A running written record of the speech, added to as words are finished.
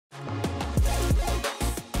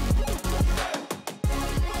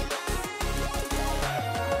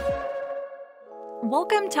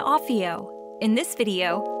Welcome to OFFEO. In this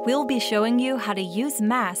video, we'll be showing you how to use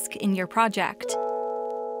Mask in your project.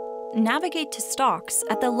 Navigate to Stocks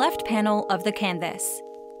at the left panel of the canvas.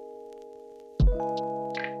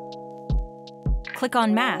 Click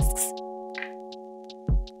on Masks.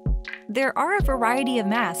 There are a variety of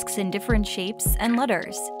masks in different shapes and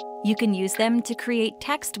letters. You can use them to create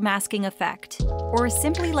text masking effect, or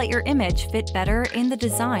simply let your image fit better in the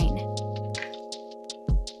design.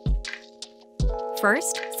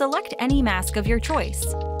 First, select any mask of your choice.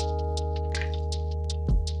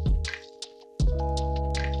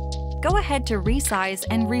 Go ahead to resize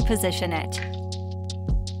and reposition it.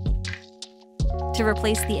 To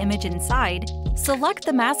replace the image inside, select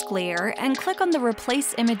the mask layer and click on the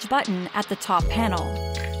Replace Image button at the top panel.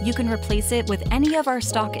 You can replace it with any of our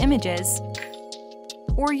stock images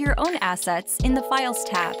or your own assets in the Files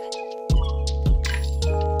tab.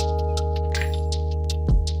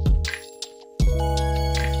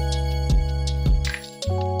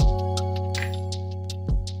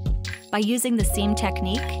 By using the same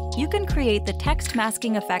technique, you can create the text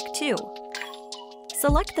masking effect too.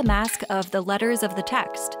 Select the mask of the letters of the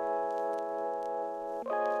text.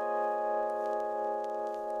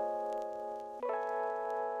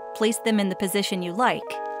 Place them in the position you like.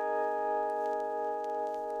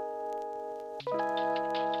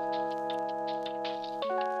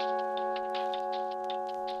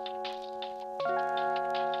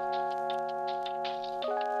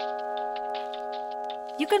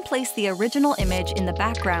 You can place the original image in the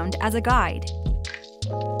background as a guide.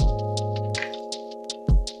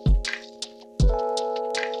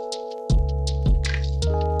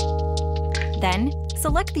 Then,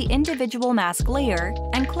 select the individual mask layer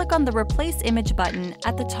and click on the Replace Image button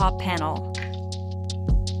at the top panel.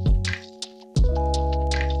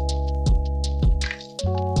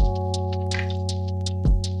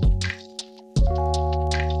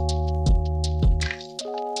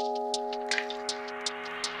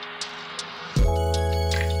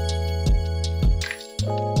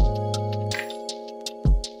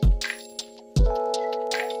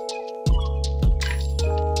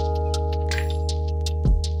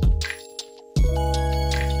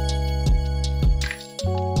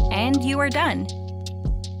 And you are done.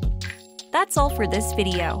 That's all for this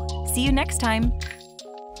video. See you next time.